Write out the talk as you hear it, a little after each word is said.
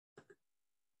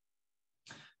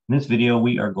In this video,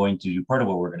 we are going to do, part of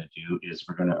what we're going to do is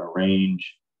we're going to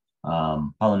arrange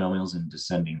polynomials in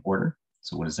descending order.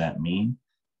 So what does that mean?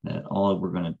 That all we're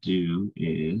going to do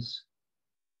is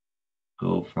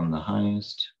go from the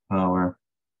highest power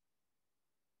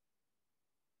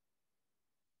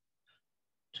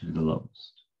to the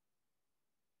lowest.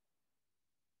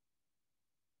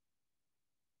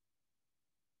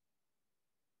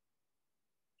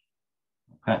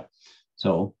 Okay,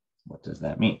 so what does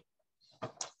that mean?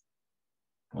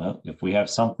 Well, if we have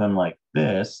something like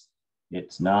this,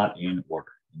 it's not in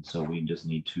order. And so we just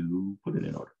need to put it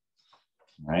in order.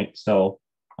 All right, so,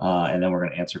 and then we're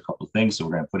going to answer a couple of things. So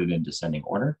we're going to put it in descending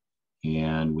order.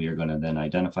 And we are going to then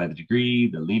identify the degree,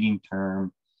 the leading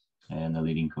term, and the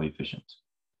leading coefficient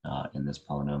in this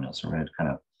polynomial. So we're going to kind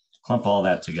of clump all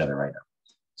that together right now.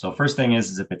 So first thing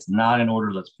is if it's not in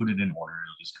order, let's put it in order.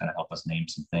 It'll just kind of help us name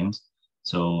some things.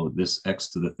 So this x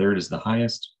to the third is the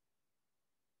highest.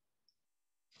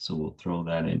 So we'll throw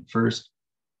that in first.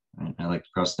 Right, I like to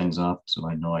cross things off so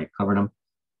I know I covered them.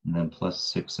 And then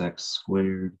plus 6x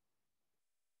squared.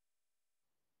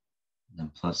 And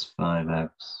then plus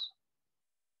 5x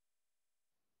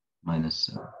minus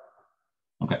 7.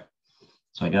 Okay,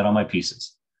 so I got all my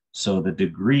pieces. So the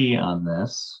degree on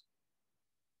this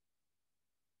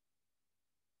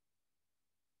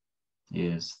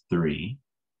is 3.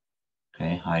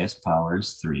 Okay, highest power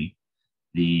is 3.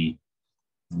 The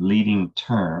leading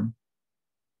term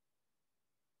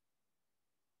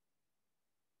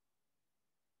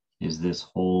is this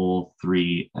whole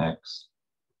 3x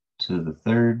to the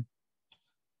third.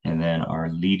 And then our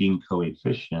leading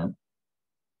coefficient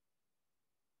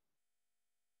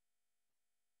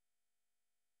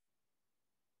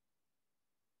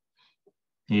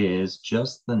is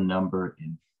just the number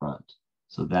in front.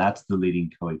 So that's the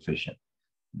leading coefficient.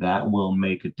 That will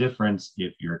make a difference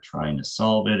if you're trying to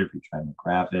solve it, if you're trying to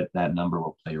graph it, that number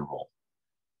will play a role.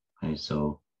 Okay,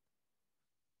 so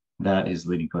that is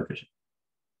leading coefficient.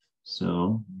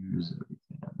 So here's everything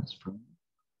on this problem.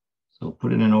 So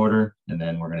put it in order, and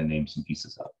then we're going to name some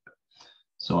pieces of it.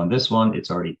 So on this one, it's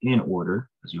already in order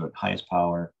because you have highest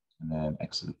power, and then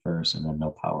x to the first, and then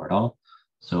no power at all.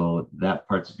 So that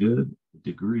part's good. The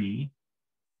degree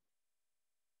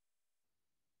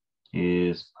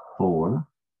is 4.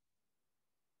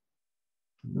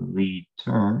 The leading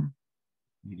term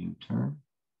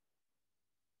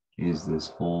is this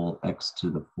whole x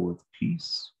to the fourth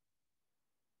piece.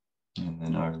 And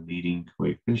then our leading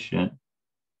coefficient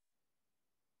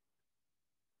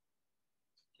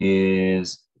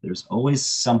is, there's always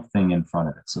something in front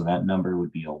of it. So that number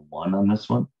would be a 1 on this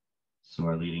one. So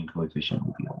our leading coefficient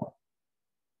would be a 1.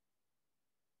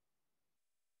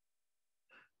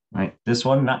 Right, this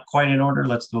one, not quite in order.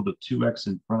 Let's throw the 2x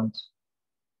in front.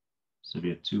 So we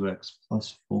have 2x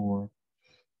plus 4.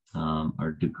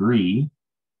 Our degree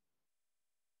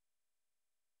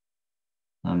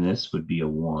on this would be a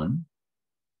 1.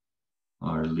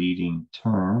 Our leading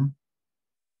term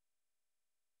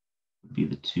would be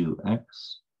the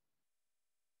 2x.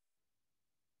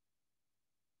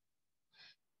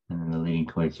 And then the leading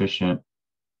coefficient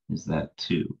is that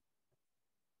 2.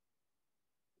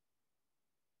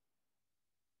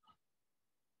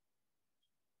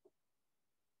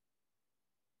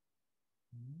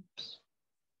 Oops.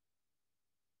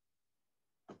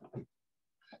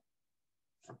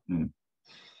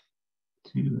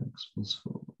 2x plus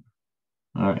 4.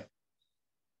 All right.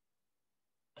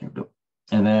 There we go.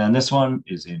 And then this one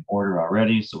is in order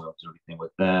already, so we don't do anything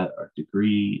with that. Our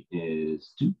degree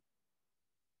is 2.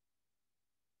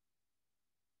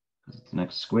 Because it's an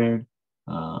x squared.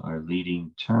 Our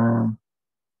leading term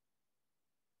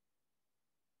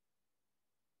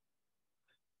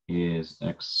is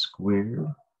x squared.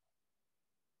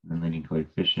 And leading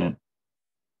coefficient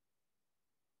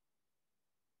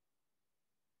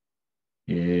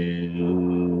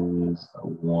is a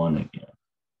 1 again.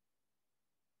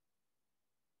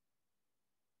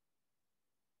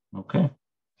 Okay,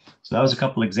 so that was a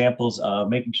couple examples of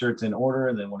making sure it's in order.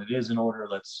 And then when it is in order,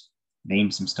 let's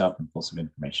name some stuff and pull some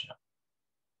information up.